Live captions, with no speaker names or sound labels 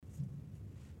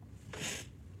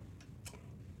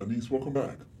Anise, welcome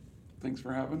back. Thanks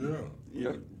for having me.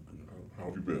 Yeah. Yeah. How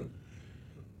have you been?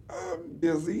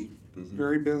 Busy, Busy?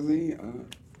 very busy.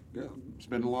 Yeah,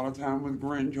 spend a lot of time with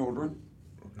grandchildren,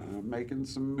 Okay. making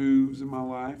some moves in my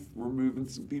life, removing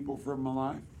some people from my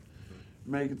life,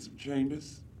 making some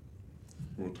changes.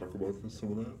 You want to talk about this,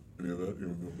 some of that? Any of that? Any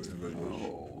that you want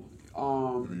to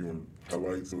Oh, maybe you want to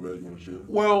highlight some of that you want to share?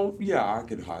 well, yeah, I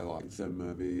could highlight some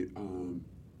of it.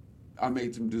 I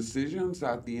made some decisions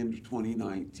at the end of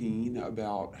 2019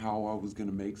 about how I was going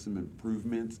to make some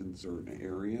improvements in certain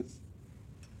areas.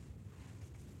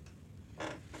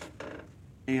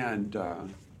 And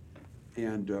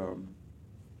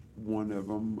one of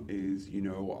them is,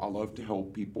 I love to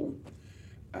help people,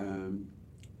 um,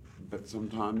 but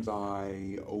sometimes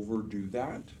I overdo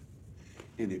that,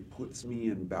 and it puts me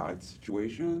in bad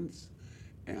situations.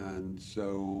 And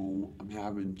so I'm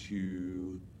having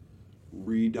to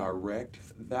redirect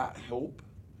that help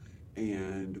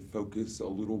and focus a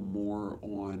little more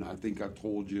on. I think I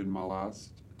told you in my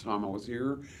last time I was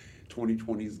here,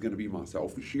 2020 is going to be my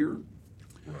selfish year.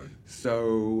 Right.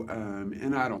 So,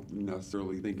 and I don't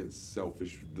necessarily think it's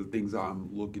selfish. The things I'm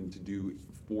looking to do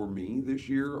for me this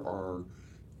year are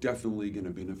definitely going to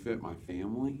benefit my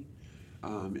family,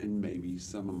 and maybe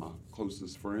some of my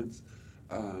closest friends.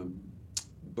 Um,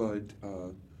 but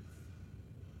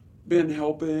been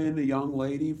helping a young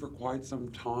lady for quite some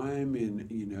time,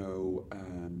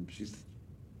 and she's.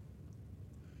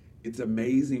 It's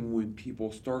amazing when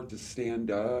people start to stand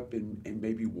up and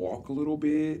maybe walk a little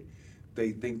bit.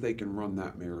 They think they can run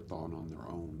that marathon on their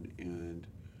own, and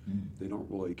Mm. they don't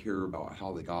really care about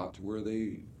how they got to where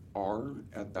they are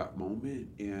at that moment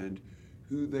and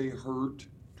who they hurt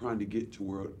trying to get to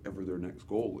wherever their next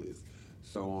goal is.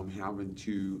 So I'm having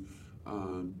to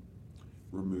um,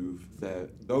 remove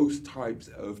those types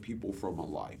of people from my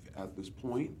life at this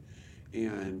point,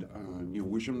 and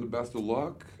wish them the best of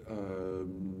luck.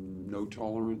 No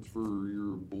tolerance for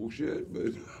your bullshit,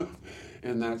 but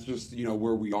and that's just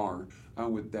where we are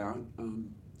with that.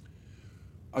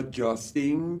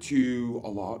 Adjusting to a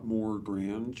lot more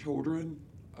grandchildren,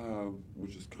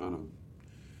 which is kind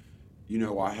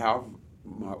of, I have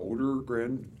my older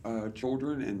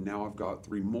grandchildren, and now I've got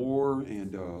three more,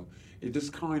 and it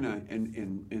just kind of,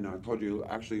 and I told you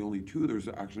actually only two. There's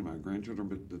actually my grandchildren,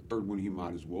 but the third one he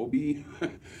might as well be.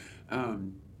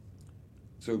 um,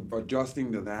 so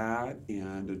adjusting to that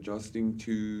and adjusting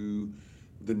to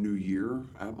the new year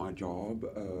at my job.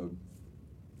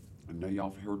 I know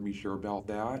y'all have heard me share about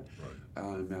that.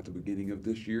 Right. At the beginning of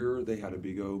this year, they had a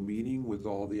big old meeting with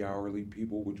all the hourly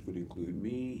people, which would include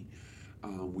me.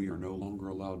 We are no longer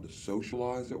allowed to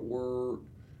socialize at work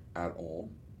at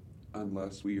all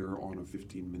unless we are on a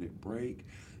 15-minute break.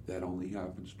 That only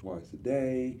happens twice a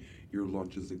day. Your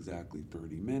lunch is exactly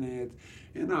 30 minutes.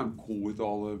 And I'm cool with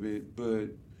all of it, but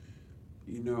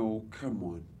come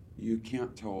on. You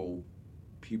can't tell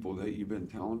people that you've been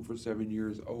telling for 7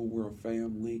 years, oh, we're a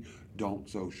family, don't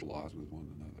socialize with one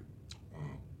another.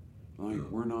 Wow. Like, Yeah.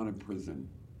 we're not in prison.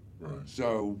 Right.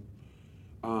 So,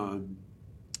 um,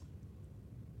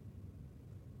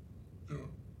 Yeah.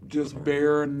 just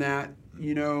bearing that,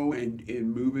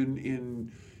 and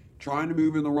moving trying to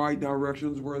move in the right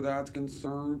directions where that's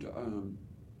concerned.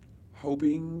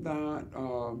 Hoping that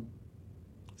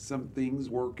some things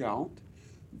work out,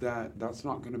 that's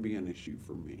not going to be an issue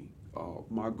for me.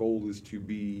 My goal is to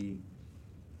be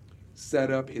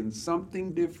set up in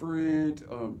something different.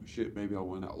 Shit, maybe I'll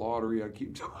win that lottery I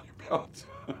keep telling you about.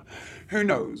 Who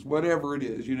knows? Whatever it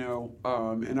is,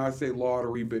 and I say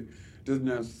lottery, but doesn't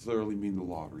necessarily mean the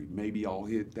lottery. Maybe I'll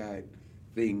hit that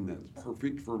thing that's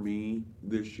perfect for me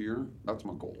this year. That's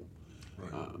my goal.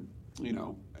 Right.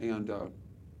 And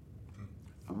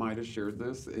I might have shared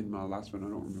this in my last one. I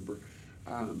don't remember.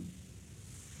 Um,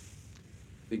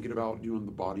 Thinking about doing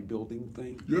the bodybuilding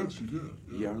thing. Yes, you did.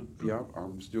 Yeah.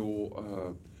 I'm still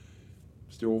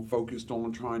focused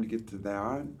on trying to get to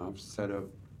that. I've set up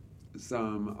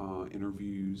some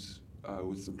interviews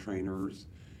with some trainers,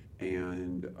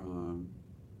 and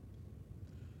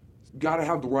got to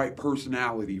have the right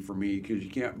personality for me, because you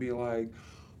can't be like,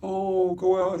 oh,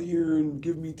 go out here and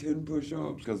give me 10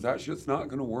 push-ups, because that shit's not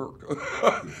going to work.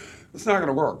 It's not going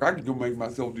to work. I can go make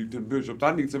myself do 10 push-ups.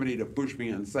 I need somebody to push me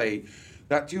and say,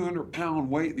 that 200-pound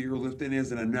weight that you're lifting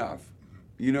isn't enough.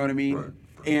 You know what I mean? Right.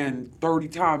 And 30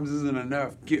 times isn't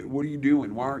enough. What are you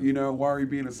doing? Why are you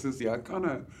being a sissy? I kind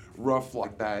of rough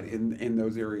like that in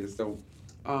those areas. So,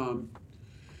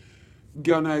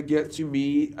 gonna get to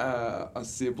meet a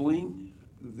sibling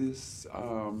this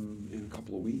in a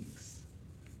couple of weeks.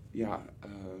 Yeah,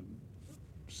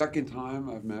 second time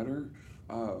I've met her.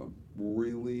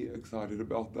 Really excited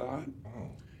about that. Oh.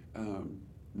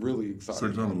 Really excited.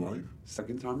 Second time in life?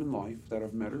 Second time in life that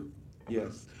I've met her.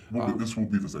 Yes. This will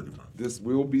be the second time. This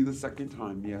will be the second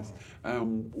time, yes.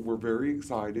 We're very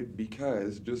excited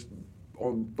because just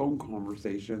on phone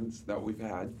conversations that we've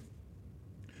had,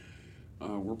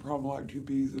 we're probably like two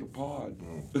peas in a pod.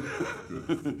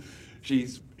 Oh,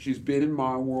 she's been in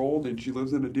my world and she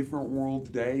lives in a different world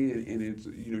today, and it's,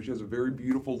 you know, she has a very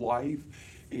beautiful life,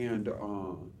 and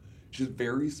she's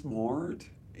very smart,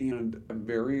 and I'm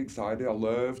very excited. I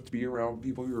love to be around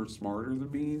people who are smarter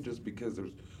than me, just because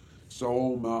there's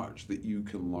so much that you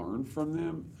can learn from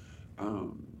them.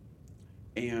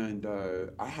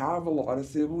 I have a lot of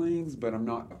siblings, but I'm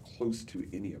not close to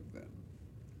any of them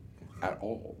at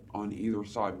all on either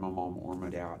side, my mom or my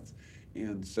dad's.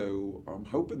 And so I'm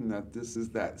hoping that this is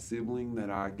that sibling that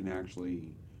I can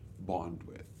actually bond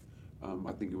with.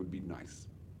 I think it would be nice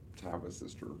to have a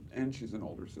sister, and she's an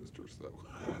older sister, so.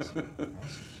 Awesome.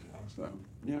 So,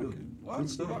 yeah, Good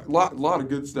stuff. lot of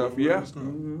good stuff, Good yeah. stuff.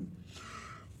 Mm-hmm.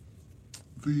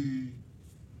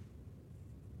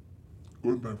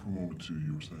 Going back for a moment too,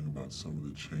 you were saying about some of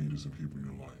the changes in people in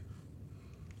your life.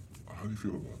 How do you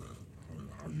feel about that?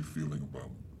 How are you feeling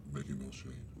about making those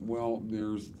changes? Well,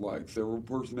 there's like several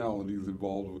personalities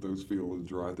involved with those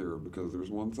feelings right there, because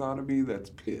there's one side of me that's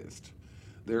pissed.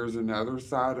 There's another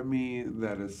side of me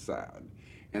that is sad.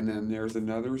 And then there's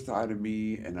another side of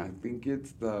me, and I think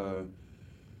it's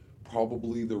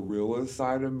probably the realist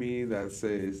side of me that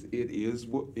says it is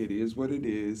what it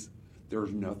is.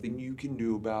 There's nothing you can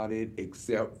do about it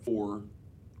except for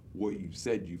what you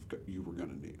said you were going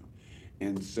to do.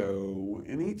 And so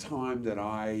anytime that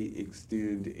I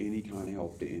extend any kind of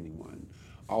help to anyone,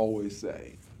 I always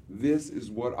say, this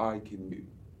is what I can do.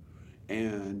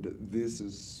 And this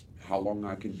is how long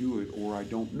I can do it, or I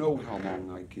don't know how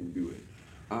long I can do it.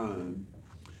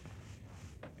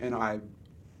 And I've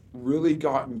really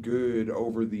gotten good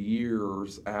over the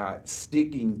years at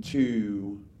sticking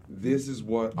to, this is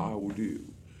what I will do.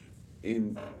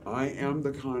 And I am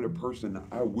the kind of person,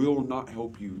 I will not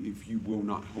help you if you will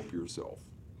not help yourself.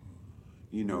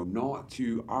 You know,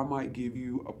 I might give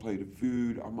you a plate of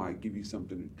food, I might give you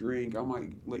something to drink, I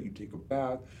might let you take a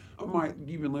bath, I might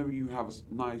even let you have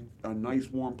a nice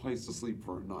warm place to sleep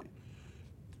for a night.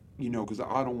 You know, because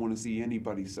I don't want to see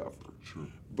anybody suffer. Sure.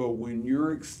 But when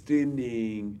you're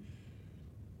extending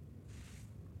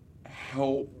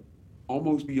help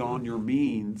almost beyond your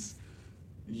means,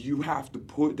 you have to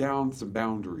put down some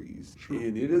boundaries. Sure.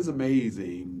 And it is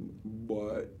amazing,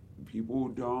 but people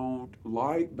don't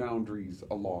like boundaries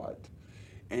a lot.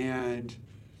 And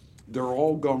they're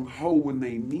all gung-ho when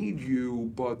they need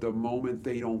you, but the moment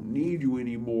they don't need you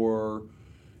anymore,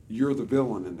 you're the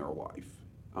villain in their life.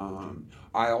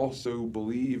 I also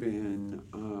believe in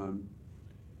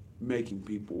making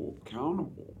people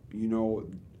accountable. You know,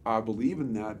 I believe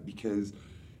in that because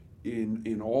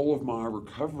in all of my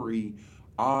recovery,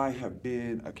 I have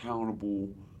been accountable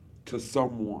to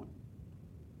someone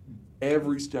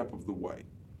every step of the way.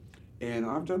 And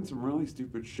I've done some really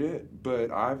stupid shit,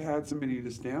 but I've had somebody to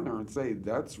stand there and say,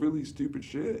 that's really stupid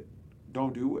shit.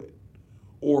 Don't do it.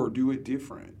 Or do it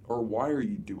different. Or why are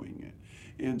you doing it?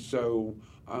 And so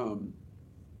I'm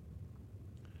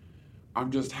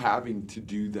just having to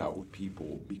do that with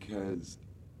people, because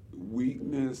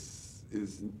weakness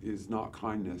is not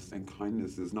kindness, and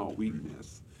kindness is not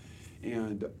weakness.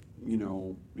 And, you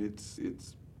know, it's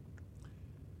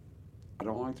I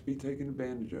don't like to be taken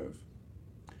advantage of.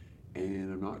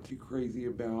 And I'm not too crazy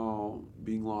about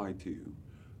being lied to.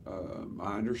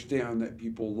 I understand that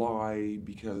people lie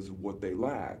because of what they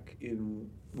lack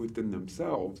within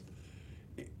themselves.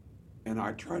 And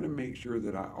I try to make sure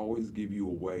that I always give you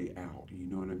a way out. You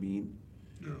know what I mean?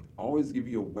 Yeah. Always give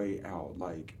you a way out.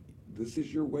 Like, this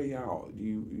is your way out.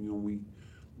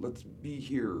 Let's be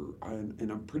here.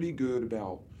 And I'm pretty good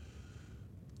about,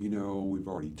 you know, we've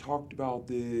already talked about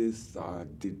this. I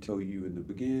did tell you in the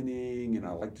beginning, and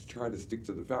I like to try to stick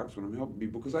to the facts when I'm helping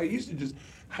people, because I used to just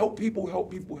help people,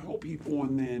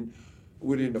 and then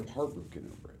would end up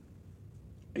heartbroken over it.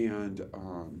 And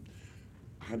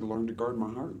I had to learn to guard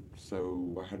my heart,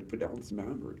 so I had to put down some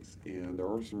boundaries, and there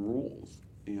are some rules.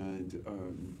 And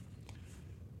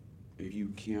if you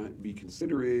can't be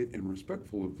considerate and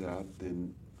respectful of that,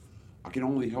 then I can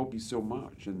only help you so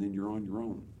much, and then you're on your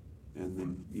own. And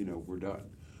then, you know, we're done.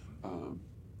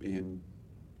 And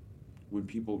when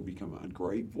people become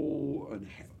ungrateful,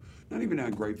 not even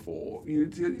ungrateful, you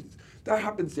know, that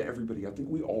happens to everybody. I think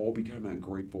we all become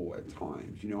ungrateful at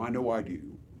times. You know I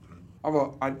do.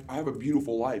 I have a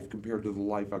beautiful life compared to the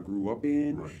life I grew up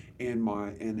in, right,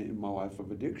 and in my life of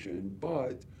addiction.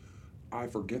 But I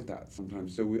forget that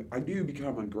sometimes. So I do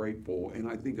become ungrateful, and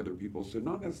I think other people, so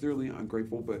not necessarily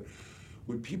ungrateful, but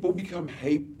when people become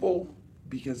hateful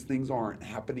because things aren't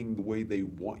happening the way they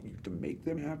want you to make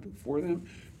them happen for them,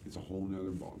 it's a whole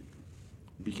nother ballgame.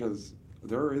 Because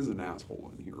there is an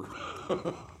asshole in here.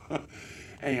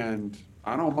 And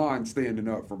I don't mind standing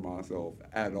up for myself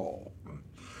at all. Right.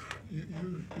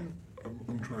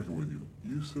 I'm tracking with you.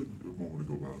 You said a moment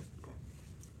ago about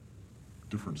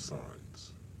different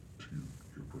sides to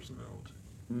your personality.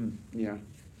 Yeah.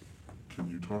 Can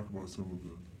you talk about some of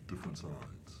the different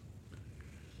sides?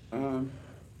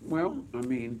 Well, I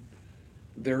mean,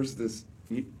 there's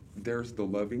there's the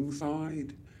loving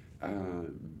side.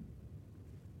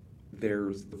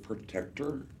 There's the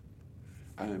protector.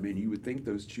 And you would think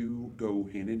those two go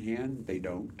hand in hand. They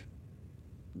don't.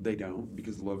 They don't,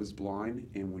 because love is blind,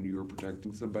 and when you're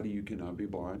protecting somebody, you cannot be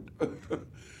blind.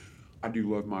 I do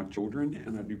love my children,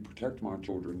 and I do protect my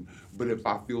children. But if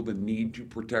I feel the need to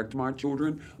protect my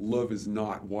children, love is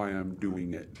not why I'm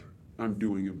doing it. I'm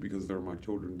doing it because they're my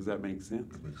children. Does that make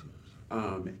sense? That makes sense.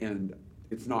 And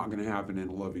it's not going to happen in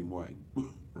a loving way.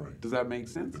 Right. Does that make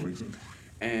sense? That makes sense.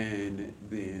 And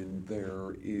then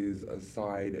there is a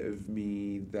side of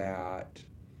me that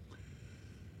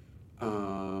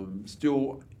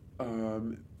still, I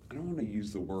don't want to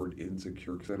use the word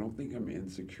insecure because I don't think I'm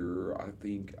insecure. I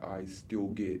think I still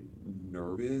get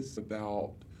nervous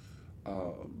about,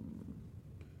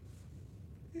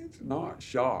 it's not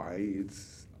shy,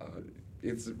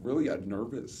 it's really a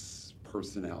nervous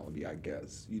personality, I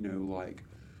guess. You know, like,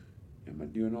 am I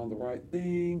doing all the right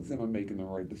things? Am I making the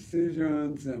right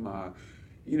decisions? Am I,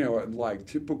 like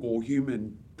typical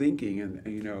human thinking, and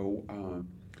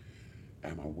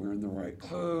am I wearing the right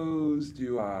clothes?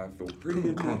 Do I feel pretty?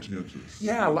 Kind of conscientious.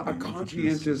 Yeah, a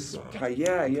conscientious.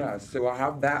 Yeah. So I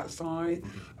have that side,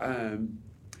 and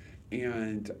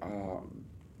I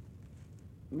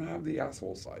have the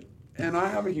asshole side, and I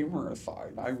have a humorous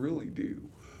side. I really do.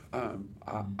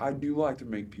 I do like to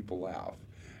make people laugh,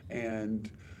 and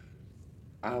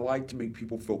I like to make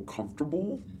people feel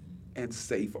comfortable and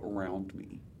safe around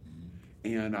me.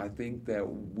 And I think that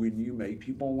when you make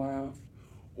people laugh,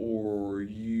 or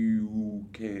you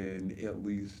can at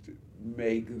least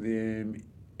make them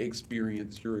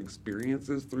experience your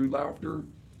experiences through laughter,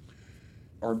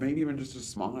 or maybe even just a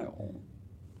smile,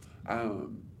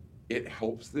 it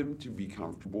helps them to be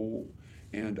comfortable.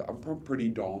 And I'm a pretty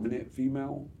dominant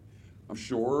female, I'm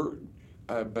sure,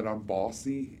 but I'm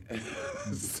bossy.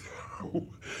 So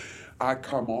I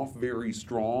come off very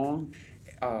strong,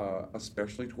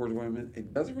 especially towards women.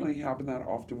 It doesn't really happen that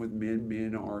often with men.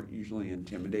 Men aren't usually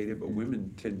intimidated, but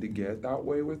women tend to get that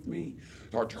way with me.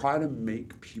 So I try to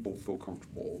make people feel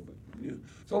comfortable. But,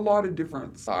 so a lot of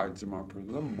different sides of my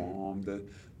person: the mom, the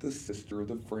sister,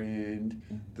 the friend,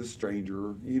 the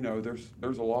stranger.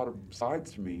 There's a lot of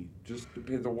sides to me. Just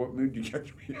depends on what mood you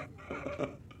catch me in.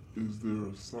 Is there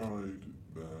a side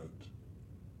that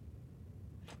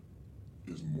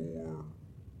is more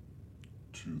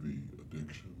to the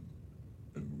addiction,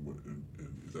 and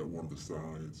is that one of the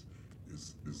sides?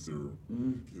 Is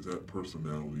that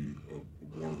personality of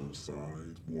one of those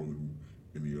sides more than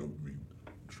any other? I mean,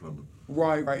 trying to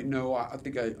right. No, I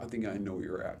think I know where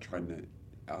you're at, trying to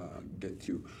get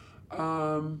to.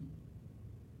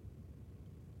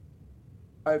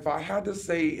 If I had to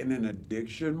say in an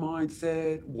addiction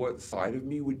mindset, what side of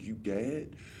me would you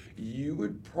get? You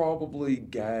would probably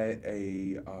get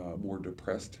a more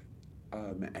depressed,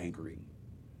 angry,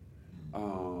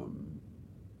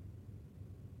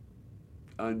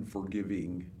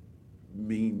 unforgiving,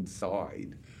 mean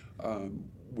side,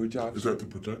 which I... Is that the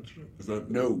protection? Is that...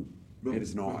 No, it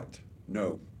is not.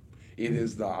 No. It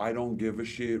is the I don't give a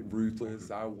shit,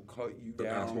 ruthless, I will cut you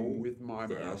down asshole? with my...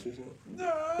 The asshole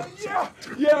side?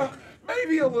 Yeah,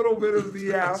 maybe a little bit of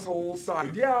the asshole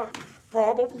side. Yeah,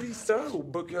 probably so,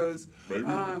 because... Maybe.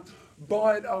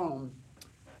 But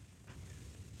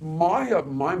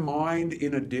my mind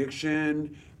in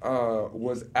addiction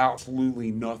was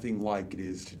absolutely nothing like it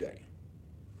is today.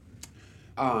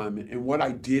 And what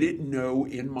I didn't know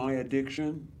in my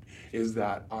addiction is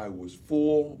that I was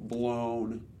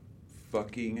full-blown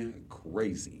fucking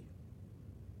crazy.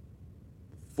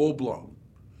 Full blown.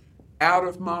 Out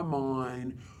of my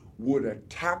mind, would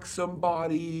attack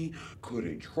somebody,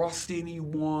 couldn't trust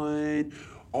anyone,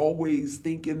 always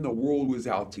thinking the world was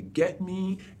out to get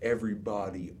me,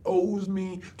 everybody owes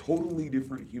me, totally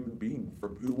different human being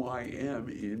from who I am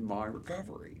in my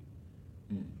recovery.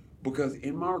 Because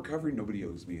in my recovery, nobody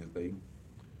owes me a thing.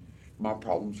 My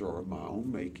problems are of my own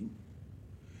making.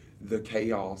 the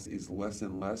chaos is less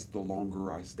and less the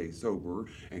longer I stay sober.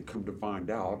 And come to find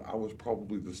out, I was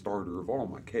probably the starter of all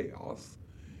my chaos,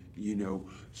 you know.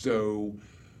 So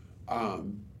I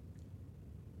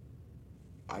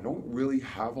don't really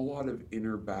have a lot of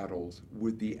inner battles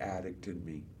with the addict in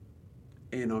me.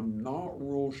 And I'm not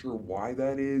real sure why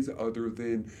that is, other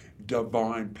than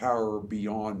divine power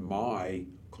beyond my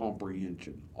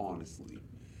comprehension, honestly.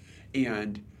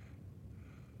 And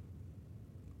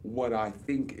what I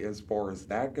think, as far as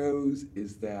that goes,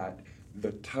 is that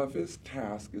the toughest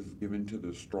task is given to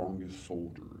the strongest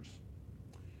soldiers.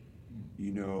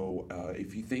 You know,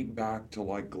 if you think back to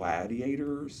like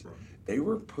gladiators, Right. they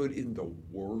were put in the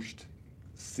worst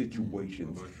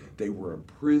situations. I like that. They were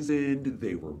imprisoned,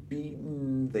 they were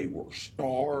beaten, they were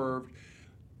starved.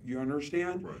 You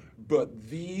understand? Right. But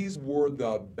these were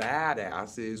the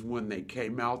badasses when they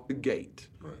came out the gate,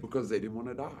 Right. because they didn't want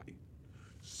to die.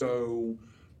 So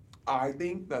I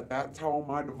think that that's how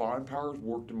my divine powers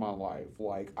worked in my life.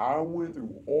 Like, I went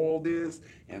through all this,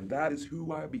 and that is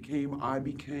who I became. I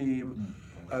became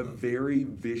a very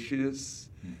vicious,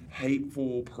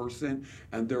 hateful person,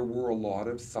 and there were a lot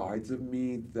of sides of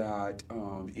me that,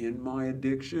 in my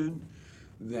addiction,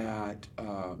 that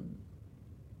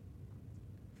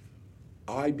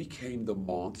I became the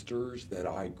monsters that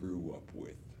I grew up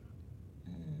with.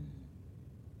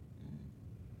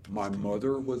 My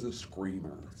mother was a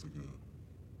screamer. That's a good.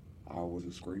 I was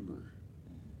a screamer.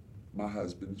 My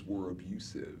husbands were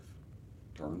abusive.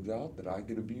 Turns out that I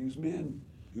could abuse men.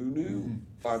 Who knew?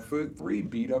 5'3",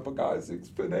 beat up a guy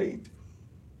 6'8".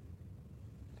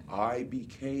 I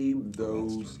became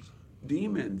those Monsters.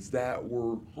 demons that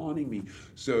were haunting me.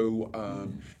 So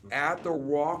at the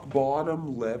rock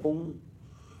bottom level,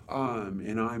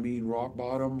 and I mean rock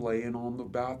bottom, laying on the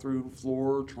bathroom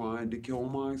floor trying to kill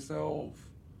myself,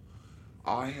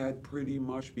 I had pretty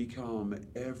much become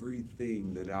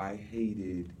everything that I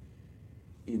hated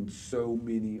in so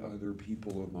many other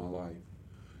people of my life.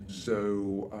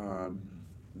 So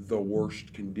the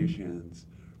worst conditions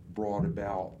brought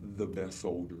about the best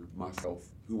soldier, myself,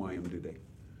 who I am today.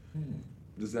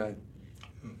 Does that?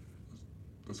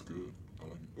 That's good. I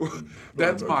like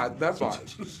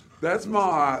it.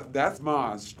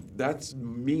 That's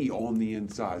me on the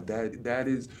inside. That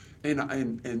is,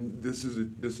 and this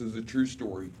is a true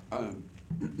story.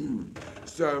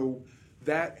 So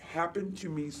that happened to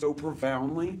me so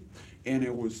profoundly, and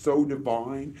it was so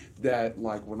divine that,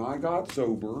 like, when I got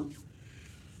sober,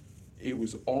 it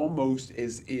was almost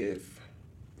as if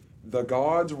the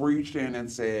gods reached in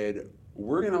and said,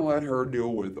 we're going to let her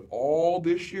deal with all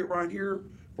this shit right here,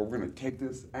 but we're going to take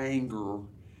this anger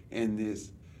and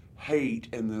this hate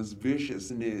and this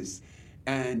viciousness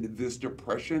and this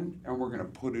depression, and we're going to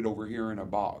put it over here in a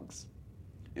box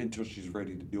until she's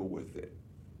ready to deal with it.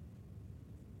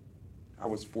 I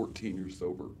was 14 years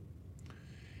sober,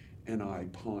 and I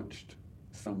punched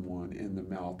someone in the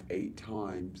mouth 8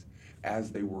 times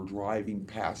as they were driving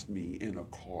past me in a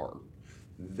car.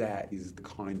 That is the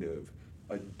kind of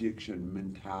addiction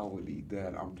mentality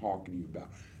that I'm talking to you about.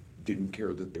 Didn't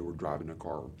care that they were driving a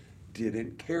car.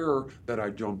 Didn't care that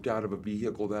I jumped out of a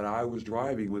vehicle that I was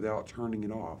driving without turning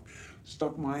it off.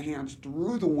 Stuck my hands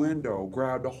through the window,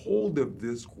 grabbed a hold of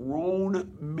this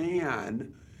grown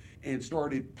man, and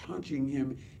started punching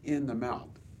him in the mouth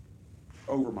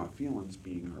over my feelings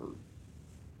being hurt.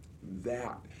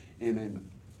 That, and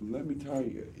then let me tell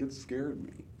you, it scared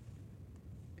me.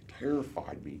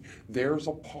 Terrified me. There's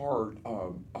a part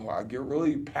of, I get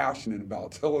really passionate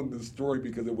about telling this story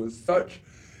because it was such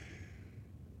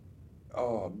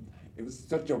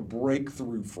a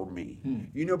breakthrough for me.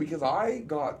 You know, because I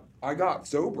got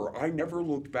sober. I never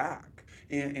looked back.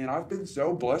 And I've been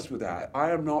so blessed with that.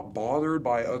 I am not bothered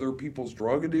by other people's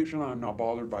drug addiction. I'm not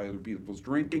bothered by other people's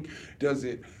drinking. Does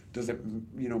it,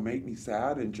 make me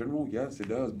sad in general? Yes, it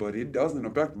does. But it doesn't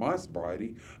affect my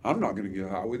sobriety. I'm not going to get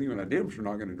high with you, and I damn sure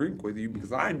not going to drink with you,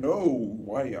 because I know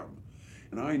who I am.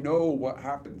 And I know what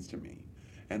happens to me.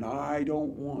 And I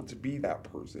don't want to be that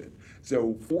person.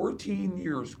 So 14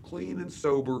 years clean and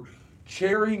sober,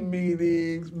 chairing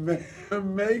meetings,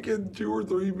 making 2 or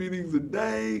 3 meetings a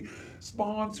day,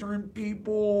 sponsoring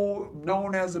people,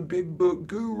 known as a big book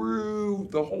guru,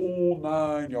 the whole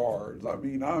 9 yards. I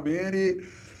mean, I'm in it.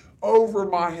 Over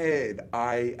my head,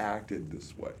 I acted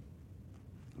this way.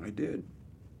 I did.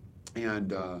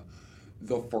 And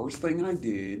the first thing I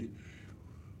did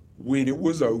when it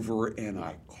was over, and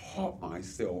I caught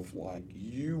myself like,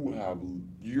 who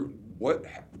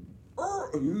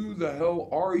the hell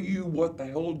are you? What the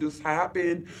hell just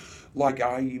happened? Like,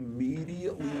 I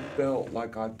immediately felt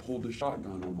like I pulled a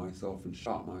shotgun on myself and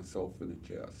shot myself in the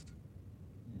chest.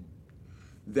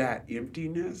 that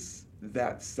emptiness,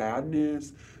 that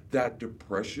sadness, that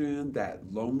depression, that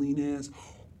loneliness,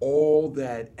 all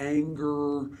that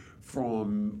anger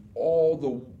from all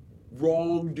the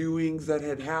wrongdoings that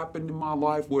had happened in my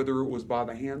life, whether it was by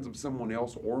the hands of someone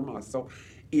else or myself,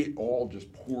 it all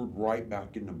just poured right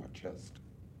back into my chest.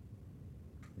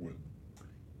 When?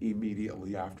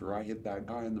 Immediately after I hit that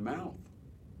guy in the mouth.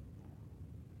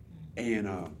 And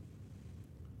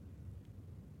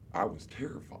I was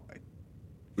terrified.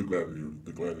 The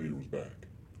gladiator was back.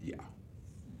 Yeah.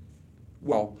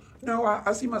 Well, no,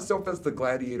 I see myself as the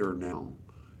gladiator now.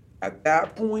 At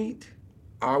that point,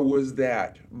 I was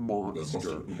that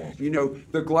monster. You know,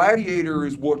 the gladiator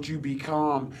is what you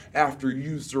become after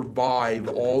you survive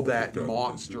all that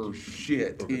monster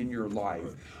shit in your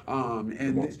life.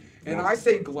 And I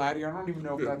say gladiator, I don't even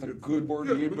know if that's a good word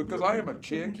to use because I am a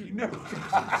chick, you know.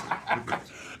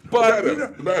 But,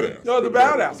 the badass. No, the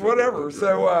badass, whatever.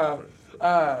 So,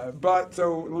 I don't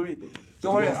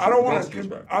want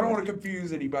to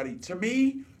confuse anybody. To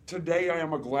me, today I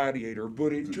am a gladiator,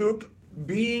 but it took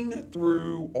being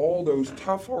through all those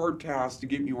tough, hard tasks to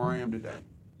get me where I am today.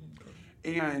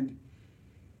 And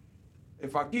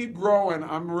if I keep growing,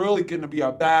 I'm really going to be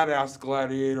a badass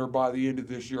gladiator by the end of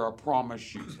this year, I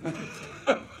promise you.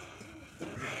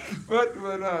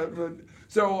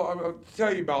 So I'll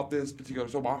tell you about this particular.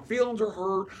 So my feelings are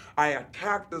hurt. I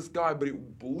attacked this guy, but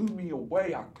it blew me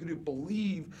away. I couldn't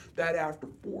believe that after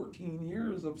 14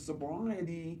 years of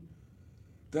sobriety,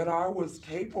 that I was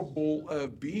capable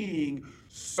of being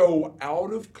so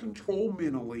out of control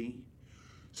mentally,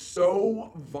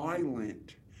 so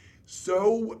violent,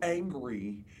 so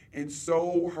angry, and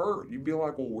so hurt. You'd be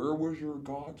like, well, where was your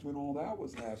gods when all that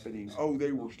was happening? Oh,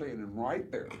 they were standing right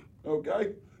there,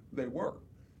 okay? They were.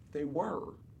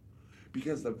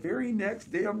 Because the very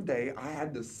next damn day, I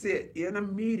had to sit in a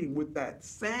meeting with that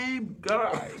same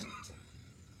guy.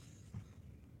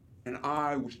 And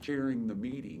I was chairing the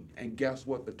meeting, and guess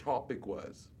what the topic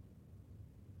was?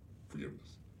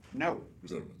 Forgiveness. No.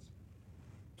 Resentments.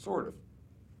 Sort of.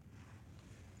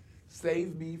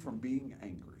 Save me from being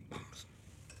angry.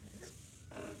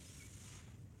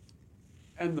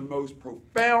 And the most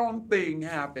profound thing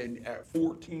happened at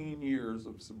 14 years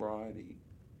of sobriety.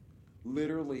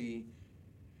 Literally,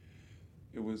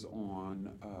 it was on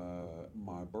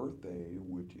my birthday,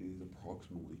 which is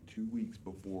approximately 2 weeks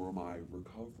before my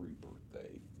recovery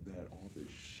birthday, that all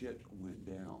this shit went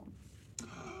down.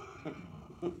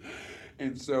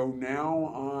 And so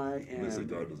now I am... They say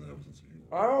God doesn't have a sense of humor.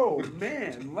 Oh,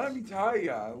 man, let me tell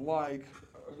you,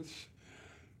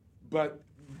 but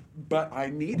I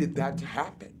needed that to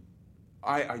happen.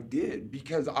 I did,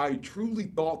 because I truly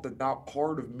thought that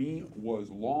part of me was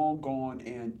long gone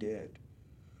and dead.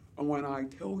 And when I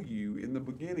tell you in the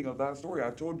beginning of that story,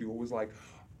 I told you it was like,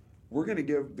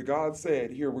 God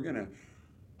said, here, we're going to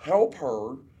help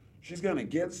her. She's going to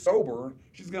get sober.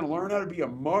 She's going to learn how to be a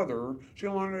mother. She's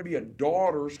going to learn how to be a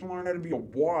daughter. She's going to learn how to be a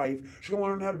wife. She's going to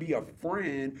learn how to be a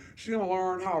friend. She's going to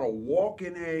learn how to walk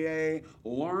in AA,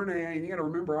 learn AA. And you got to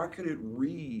remember, I couldn't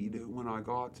read when I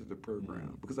got to the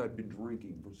program because I'd been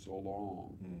drinking for so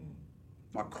long.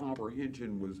 My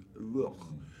comprehension was ugh.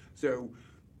 So,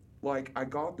 like, I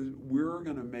got this, we're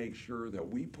going to make sure that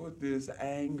we put this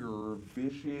anger,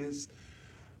 vicious,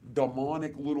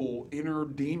 demonic little inner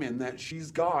demon that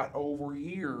she's got over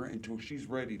here until she's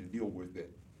ready to deal with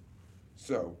it.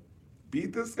 So,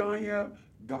 beat this guy up,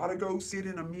 gotta go sit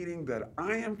in a meeting that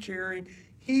I am chairing.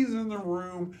 He's in the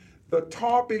room. The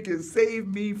topic is save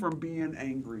me from being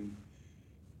angry.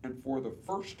 And for the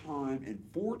first time in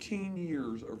 14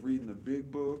 years of reading the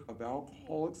big book of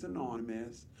Alcoholics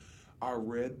Anonymous, I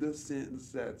read the sentence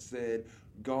that said,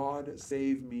 God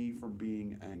save me from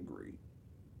being angry.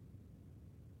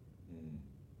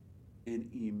 And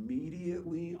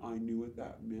immediately I knew what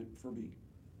that meant for me.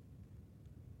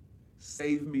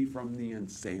 Save me from the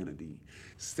insanity.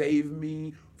 Save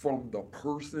me from the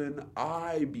person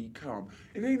I become.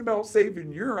 It ain't about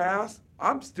saving your ass.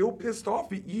 I'm still pissed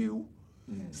off at you.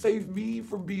 Save me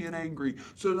from being angry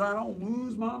so that I don't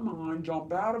lose my mind,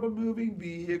 jump out of a moving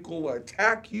vehicle,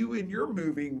 attack you in your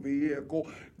moving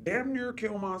vehicle, damn near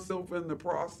kill myself in the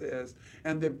process,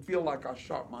 and then feel like I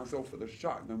shot myself with a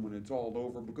shotgun when it's all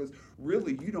over, because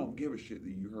really you don't give a shit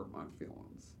that you hurt my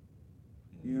feelings.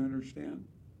 You understand?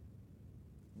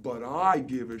 But I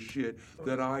give a shit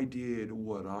that I did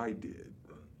what I did.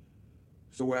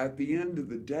 So at the end of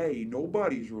the day,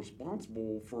 nobody's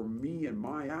responsible for me and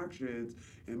my actions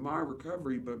and my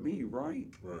recovery but me, right?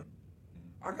 Right.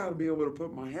 I got to be able to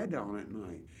put my head down at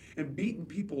night. And beating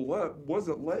people up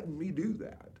wasn't letting me do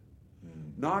that.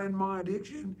 Not in my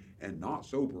addiction and not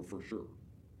sober for sure.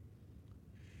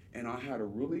 And I had a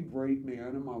really great man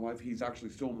in my life. He's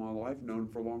actually still in my life, known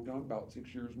for a long time, about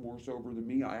 6 years more sober than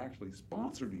me. I actually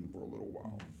sponsored him for a little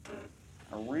while.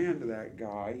 I ran to that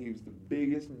guy. He was the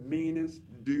biggest, meanest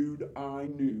dude I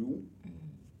knew.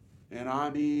 And I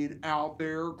mean, out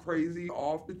there, crazy,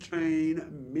 off the chain,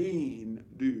 mean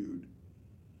dude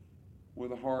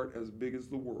with a heart as big as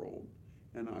the world.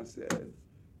 And I said,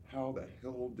 how the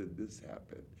hell did this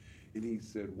happen? And he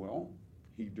said, well,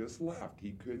 he just left.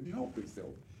 He couldn't help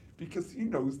himself because he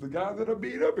knows the guy that I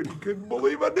beat up and he couldn't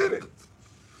believe I did it.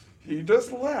 He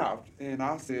just laughed. And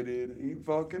I said, it ain't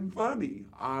fucking funny.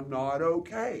 I'm not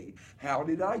okay. How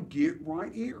did I get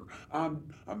right here?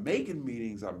 I'm making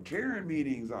meetings. I'm chairing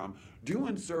meetings. I'm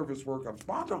doing service work. I'm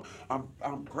sponsoring.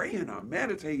 I'm praying. I'm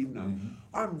meditating.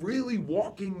 I'm really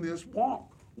walking this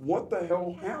walk. What the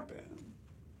hell happened?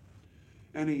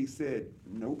 And he said,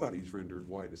 nobody's rendered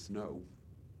white as snow.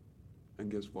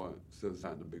 And guess what? It says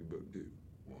that in the big book too.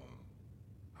 Wow.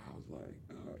 I was like,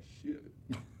 oh shit.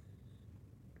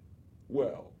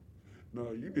 Well,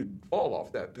 no, you didn't fall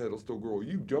off that pedestal, girl.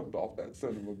 You jumped off that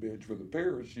son of a bitch with a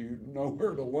parachute and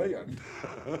nowhere to land.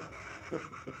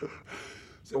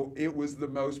 So it was the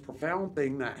most profound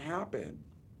thing that happened.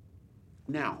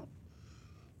 Now,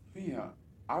 yeah,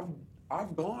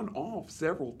 I've gone off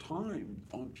several times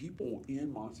on people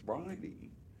in my sobriety.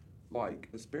 Like,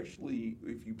 especially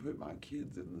if you put my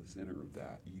kids in the center of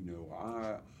that,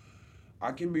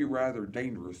 I can be rather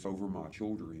dangerous over my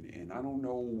children, and I don't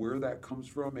know where that comes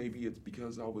from. Maybe it's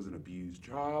because I was an abused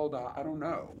child. I don't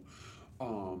know.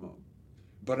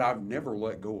 But I've never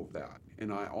let go of that,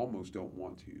 and I almost don't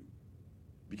want to.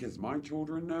 Because my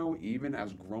children know, even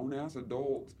as grown-ass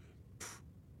adults,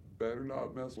 better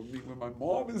not mess with me when my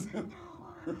mom is in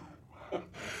the room.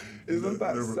 Isn't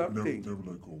that something? Never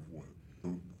let go of what?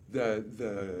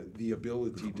 The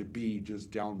ability to be just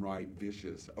downright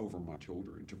vicious over my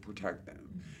children, to protect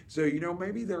them. So,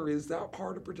 maybe there is that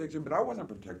part of protection, but I wasn't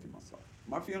protecting myself.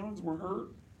 My feelings were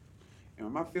hurt, and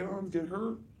when my feelings get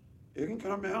hurt, it can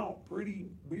come out pretty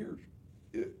weird.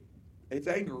 It's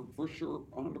anger, for sure,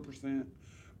 100%.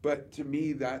 But to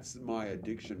me, that's my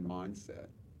addiction mindset.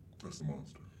 That's the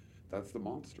monster. That's the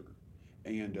monster.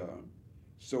 And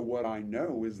so what I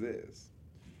know is this,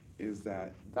 is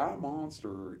that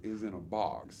monster is in a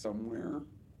box somewhere.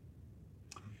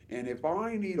 And if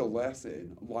I need a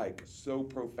lesson, like, so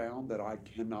profound that I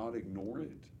cannot ignore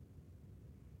it,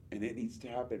 and it needs to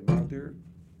happen right there,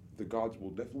 the gods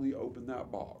will definitely open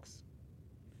that box.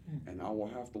 And I will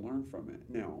have to learn from it.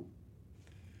 Now,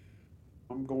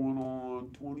 I'm going on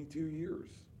 22 years.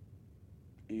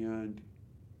 And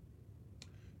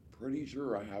pretty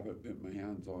sure I haven't put my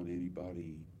hands on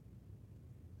anybody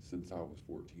since I was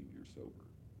 14 years sober.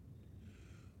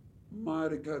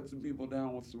 Might have cut some people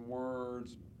down with some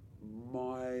words,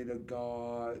 might have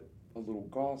got a little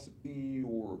gossipy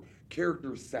or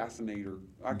character assassinator.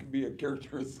 I could be a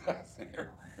character assassinator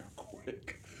real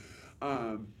quick.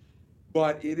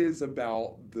 But it is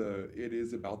about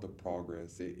the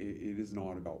progress. It is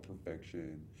not about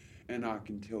perfection. And I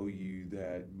can tell you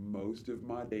that most of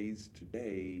my days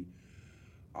today,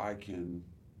 I can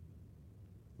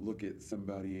look at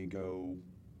somebody and go,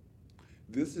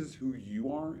 this is who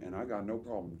you are, and I got no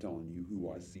problem telling you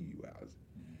who I see you as.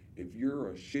 If you're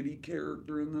a shitty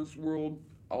character in this world,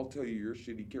 I'll tell you you're a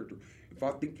shitty character. If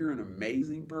I think you're an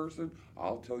amazing person,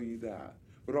 I'll tell you that.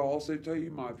 But I'll also tell you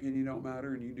my opinion don't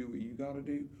matter, and you do what you got to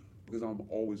do, because I'm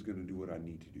always going to do what I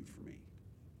need to do for me.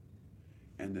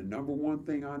 And the number one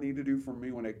thing I need to do for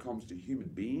me when it comes to human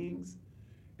beings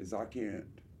is I can't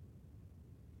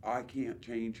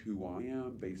change who I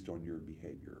am based on your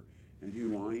behavior. And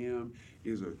who I am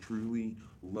is a truly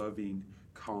loving,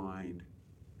 kind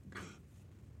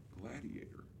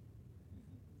gladiator.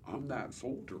 I'm that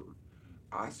soldier.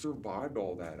 I survived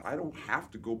all that. I don't have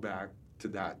to go back to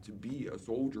that to be a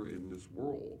soldier in this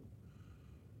world.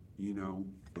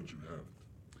 But you haven't.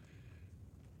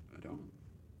 I don't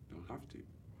have to.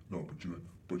 No,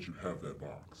 but you have that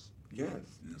box.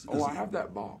 Yes. I have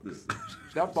that box.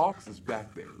 That box is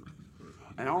back there.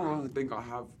 And I don't really think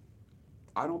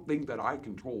I don't think that I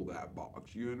control that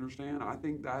box. You understand? I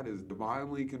think that is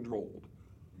divinely controlled.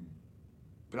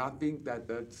 But I think that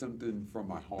that's something from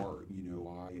my heart.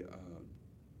 I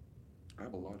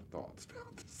have a lot of thoughts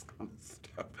about this kind of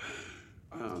stuff.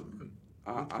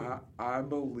 I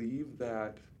believe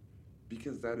that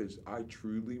because I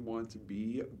truly want to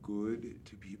be good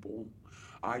to people.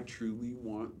 I truly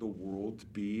want the world to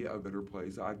be a better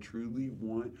place. I truly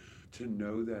want to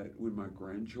know that when my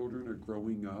grandchildren are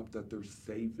growing up, that they're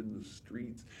safe in the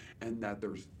streets and that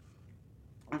there's,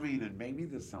 and maybe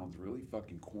this sounds really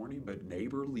fucking corny, but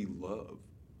neighborly love.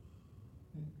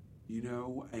 You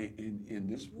know, and in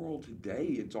this world today,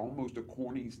 it's almost a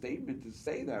corny statement to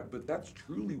say that, but that's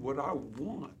truly what I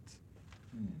want.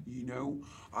 You know,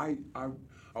 I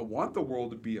want the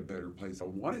world to be a better place. I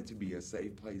want it to be a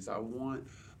safe place. I want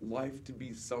life to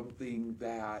be something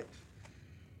that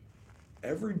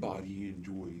everybody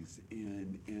enjoys,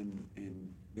 and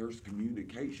there's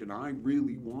communication. I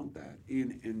really want that,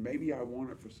 and maybe I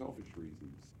want it for selfish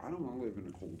reasons. I don't want to live in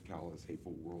a cold, callous,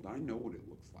 hateful world. I know what it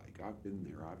looks like. I've been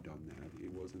there. I've done that.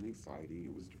 It wasn't exciting.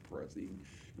 It was depressing.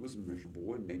 It was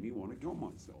miserable. It made me want to kill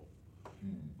myself.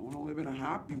 I want to live in a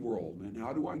happy world. And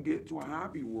how do I get to a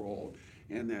happy world?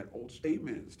 And that old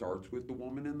statement starts with the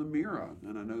woman in the mirror.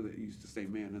 And I know that you used to say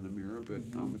man in the mirror, but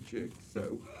I'm a chick,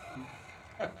 so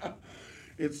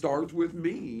it starts with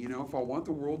me. You know, if I want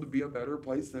the world to be a better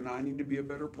place, then I need to be a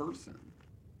better person.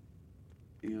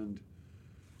 And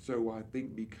so I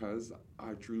think because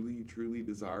I truly, truly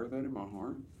desire that in my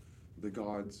heart, the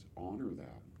gods honor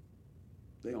that.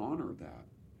 They honor that.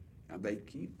 And they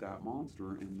keep that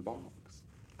monster in the box.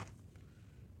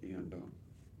 And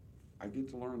I get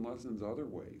to learn lessons other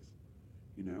ways,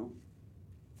 you know.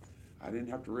 I didn't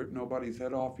have to rip nobody's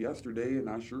head off yesterday, and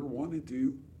I sure wanted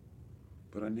to,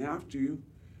 but I didn't have to.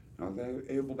 I was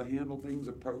able to handle things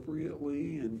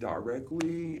appropriately and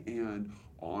directly and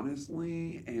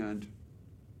honestly, and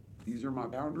these are my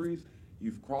boundaries.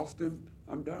 You've crossed them,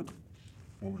 I'm done.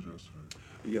 What was yesterday?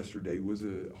 Yesterday was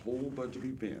a whole bunch of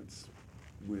events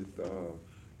with a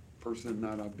person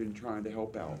that I've been trying to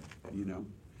help out, you know,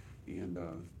 and,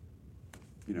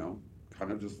 you know,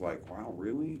 kind of just like, wow,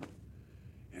 really?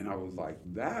 And I was like,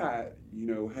 that, you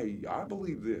know, hey, I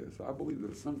believe this. I believe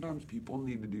that sometimes people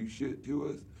need to do shit to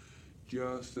us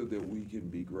just so that we can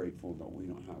be grateful that we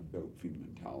don't have dope fiend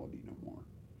mentality no more.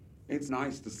 It's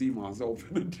nice to see myself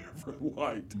in a different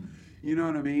light. You know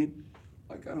what I mean?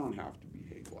 Like, I don't have to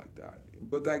behave like that.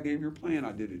 But that game you're playing,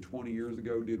 I did it 20 years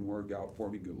ago, didn't work out for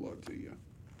me, good luck to you.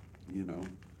 You know,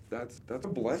 that's a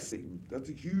blessing. That's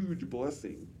a huge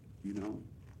blessing, you know?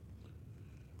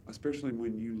 Especially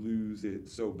when you lose it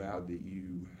so bad that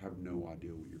you have no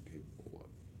idea what you're capable of.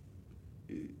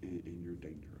 And you're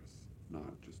dangerous,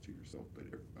 not just to yourself, but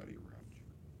everybody around you.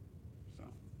 So.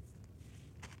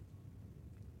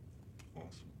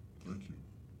 Awesome. Thank you.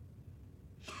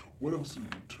 What else in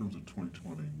terms of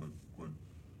 2020? What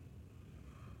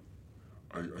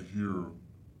I hear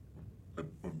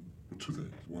two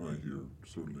things. One, I hear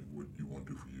certainly what you want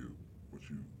to do for you, what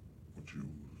you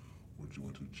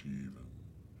want to achieve, and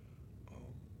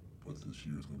what this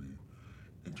year is going to be.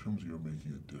 In terms of your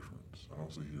making a difference, I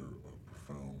also hear a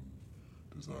profound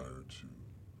desire to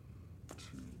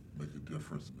make a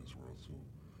difference in this world. So,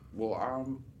 well,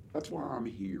 that's why I'm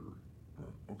here.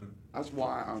 okay. That's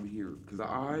why I'm here, because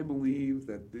I believe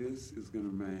that this is going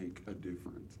to make a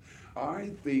difference.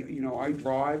 I think, you know, I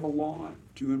drive a lot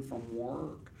to and from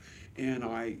work, and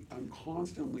I'm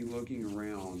constantly looking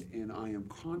around, and I am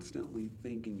constantly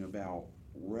thinking about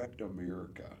Wrecked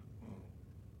America.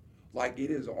 Like,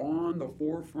 it is on the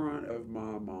forefront of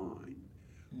my mind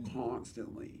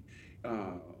constantly.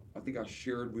 I think I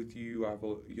shared with you, I have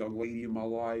a young lady in my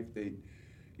life that,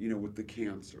 you know, with the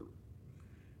cancer.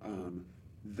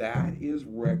 That is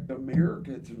Wrecked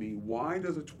America to me. Why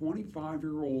does a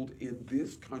 25-year-old in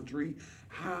this country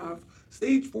have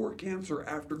stage 4 cancer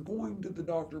after going to the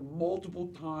doctor multiple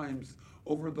times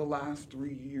over the last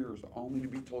 3 years, only to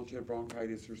be told she had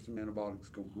bronchitis or some antibiotics,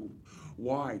 go home?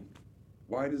 Why?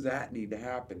 Why does that need to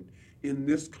happen in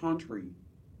this country?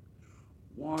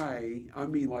 Why? I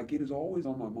mean, like, it is always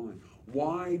on my mind.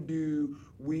 Why do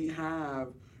we have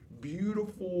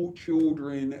beautiful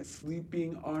children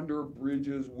sleeping under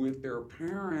bridges with their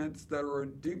parents that are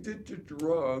addicted to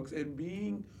drugs and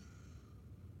being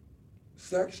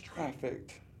sex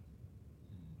trafficked?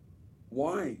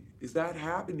 Why is that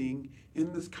happening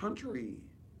in this country?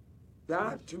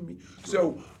 That to me,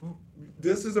 so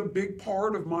this is a big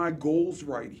part of my goals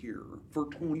right here for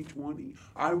 2020.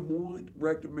 I want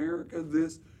Wrecked America,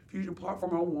 this fusion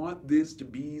platform, I want this to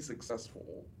be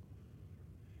successful.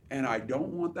 And I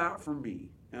don't want that for me,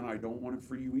 and I don't want it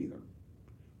for you either.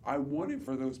 I want it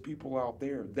for those people out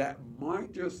there that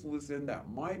might just listen, that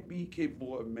might be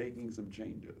capable of making some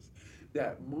changes,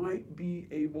 that might be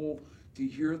able to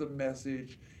hear the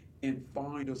message and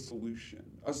find a solution,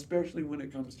 especially when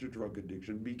it comes to drug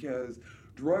addiction, because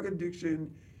drug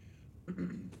addiction,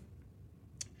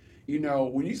 you know,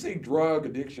 when you say drug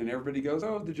addiction, everybody goes,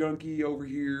 oh, the junkie over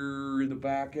here in the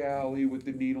back alley with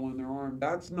the needle in their arm.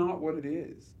 That's not what it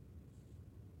is.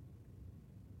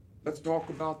 Let's talk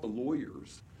about the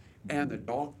lawyers and the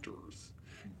doctors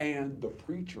and the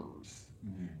preachers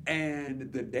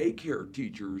and the daycare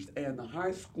teachers and the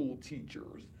high school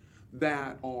teachers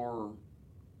that are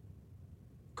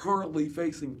currently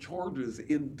facing charges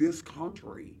in this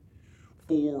country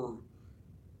for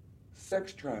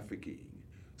sex trafficking,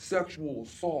 sexual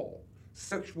assault,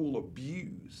 sexual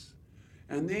abuse.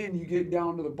 And then you get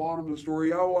down to the bottom of the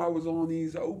story. Oh, I was on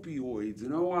these opioids,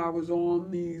 and oh, I was on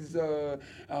these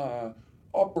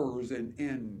uppers,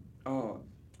 and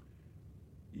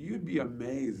you'd be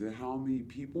amazed at how many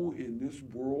people in this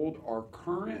world are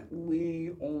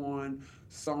currently on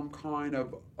some kind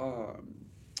of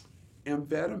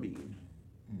amphetamine.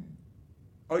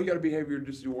 Oh, you got a behavior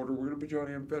disorder. We're going to put you on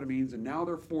amphetamines, and now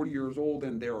they're 40 years old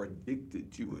and they're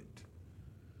addicted to it.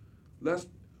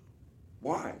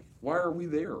 Why? Why are we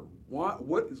there?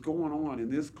 What is going on in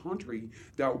this country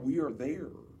that we are there?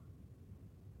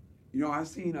 You know, I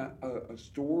seen a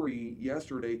story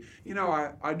yesterday. You know,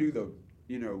 I do the,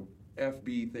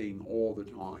 FB thing all the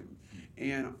time.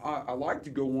 And I like to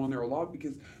go on there a lot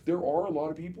because there are a lot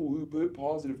of people who put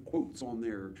positive quotes on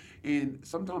there. And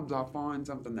sometimes I find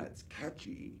something that's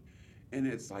catchy. And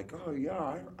it's like, oh,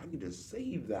 yeah, I need to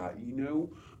save that,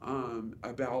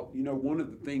 about, one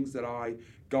of the things that I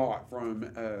got from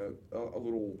a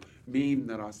little meme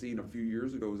that I seen a few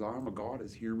years ago is, I'm a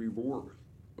goddess, hear me roar.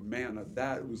 Man,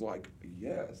 that was like,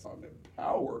 yes, I'm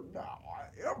empowered now. I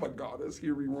am a goddess,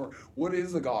 hear me roar. What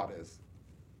is a goddess?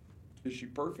 Is she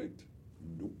perfect?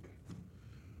 Nope.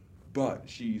 But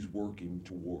she's working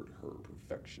toward her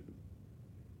perfection.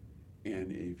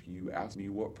 And if you ask me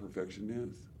what perfection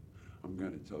is, I'm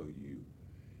going to tell you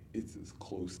it's as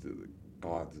close to the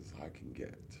gods as I can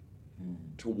get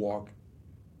to walk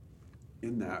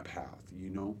in that path,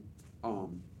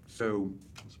 So,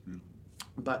 That's beautiful.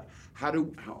 but how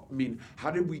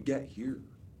did we get here?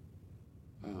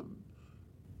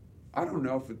 I don't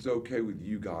know if it's okay with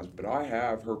you guys, but I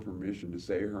have her permission to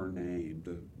say her name,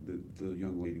 the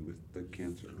young lady with the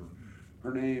cancer.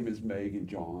 Her name is Megan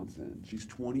Johnson. She's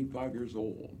 25 years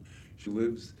old. She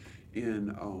lives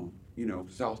in,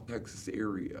 South Texas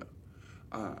area.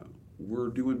 We're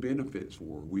doing benefits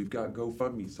for her. We've got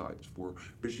GoFundMe sites for her.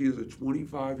 But she is a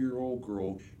 25-year-old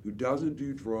girl who doesn't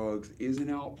do drugs, isn't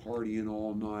out partying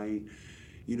all night,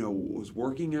 was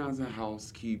working as a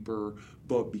housekeeper,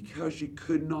 but because she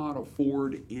could not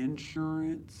afford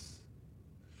insurance,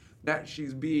 that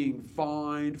she's being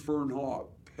fined for not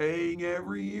paying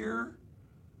every year,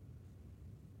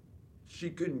 she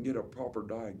couldn't get a proper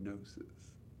diagnosis.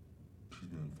 She's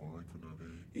been fined for not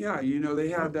paying? Yeah, they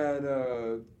had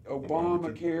that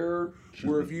Obamacare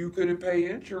where if you couldn't pay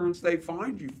insurance, they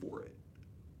fined you for it.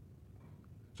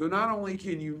 So not only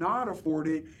can you not afford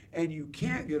it and you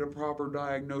can't get a proper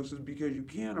diagnosis because you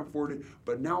can't afford it,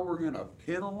 but now we're going to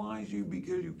penalize you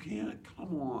because you can't?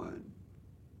 Come on.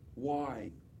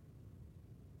 Why?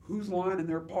 Who's lining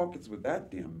their pockets with that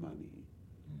damn money?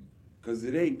 Because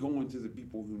it ain't going to the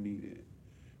people who need it.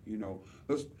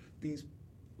 These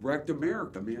wrecked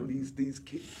America, man. These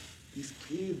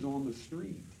kids on the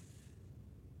street.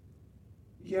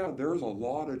 Yeah, there's a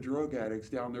lot of drug addicts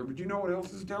down there, but you know what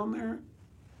else is down there?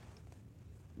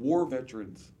 War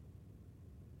veterans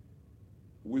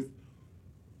with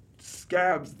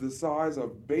scabs the size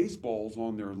of baseballs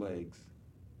on their legs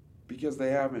because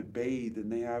they haven't bathed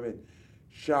and they haven't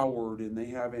showered and they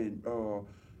haven't,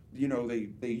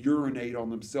 they urinate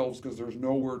on themselves because there's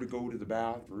nowhere to go to the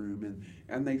bathroom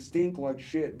and they stink like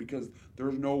shit because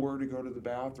there's nowhere to go to the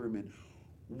bathroom. And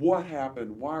what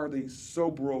happened? Why are they so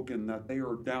broken that they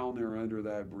are down there under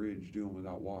that bridge doing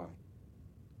without why?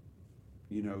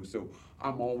 So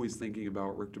I'm always thinking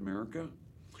about Richt America,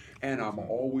 and I'm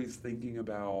always thinking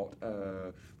about,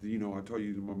 I tell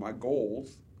you my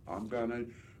goals.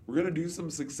 We're gonna do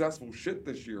some successful shit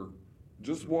this year.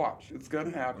 Just watch, it's gonna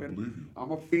happen. I believe you.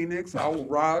 I'm a phoenix. I will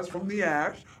rise from the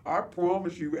ash. I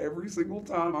promise you, every single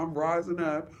time I'm rising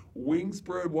up, wings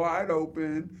spread wide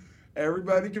open.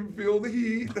 Everybody can feel the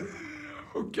heat.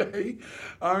 Okay,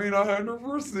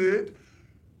 100%.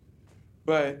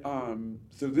 But,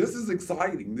 so this is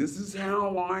exciting. This is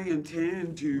how I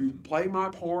intend to play my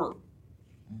part.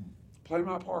 Play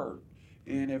my part.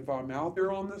 And if I'm out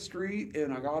there on the street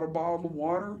and I got a bottle of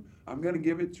water, I'm going to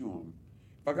give it to them.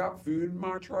 If I got food in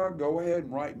my truck, go ahead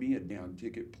and write me a damn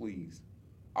ticket, please.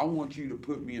 I want you to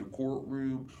put me in a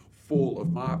courtroom full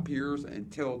of my peers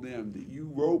and tell them that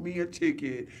you wrote me a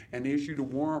ticket and issued a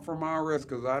warrant for my arrest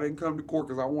because I didn't come to court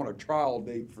because I want a trial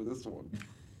date for this one.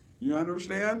 You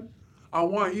understand? I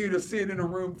want you to sit in a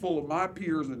room full of my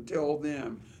peers and tell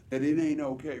them that it ain't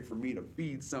okay for me to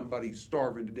feed somebody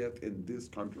starving to death in this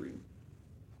country.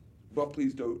 But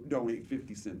please don't donate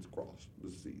 50 cents across the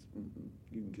seas.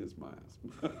 You can kiss my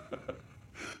ass.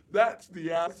 That's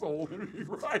the asshole in me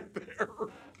right there.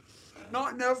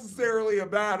 Not necessarily a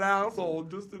bad asshole,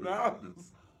 just an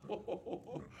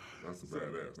asshole. That's the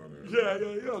badass, not an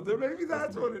Yeah. Then maybe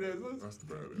that's what it is. That's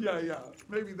the badass. Yeah.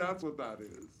 Maybe that's what that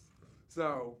is.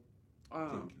 So,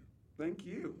 Thank you. thank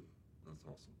you. That's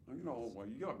awesome. Well,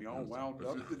 you got me all wound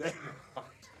up today.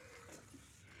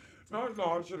 No,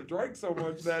 I should have drank so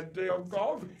much of that damn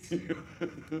coffee.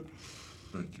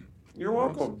 Thank you. You're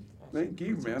welcome. Awesome. Thank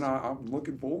you, That's man. awesome. I'm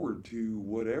looking forward to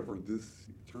whatever this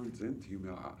turns into,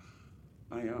 man.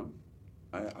 I am.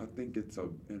 I think it's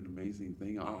an amazing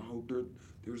thing. I hope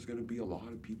there's going to be a lot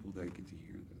of people that get to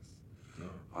hear this. Yeah.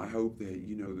 I hope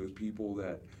that, those people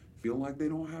that feel like they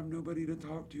don't have nobody to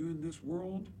talk to in this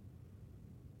world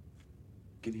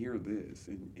can hear this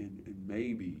and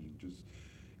maybe just,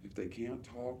 if they can't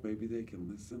talk, maybe they can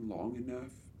listen long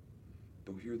enough.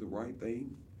 They'll hear the right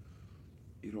thing.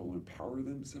 It'll empower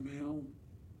them somehow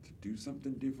to do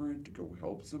something different, to go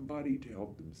help somebody, to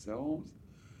help themselves,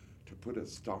 to put a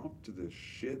stop to the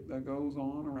shit that goes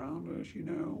on around us,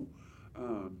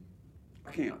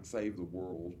 I can't save the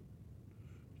world.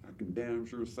 I can damn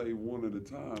sure save one at a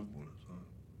time. One at a time.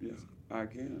 Yeah, I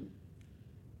can.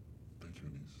 Thank you,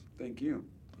 Anise. Thank you.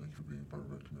 Thank you for being part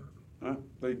of America.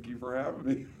 Thank you for having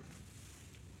me.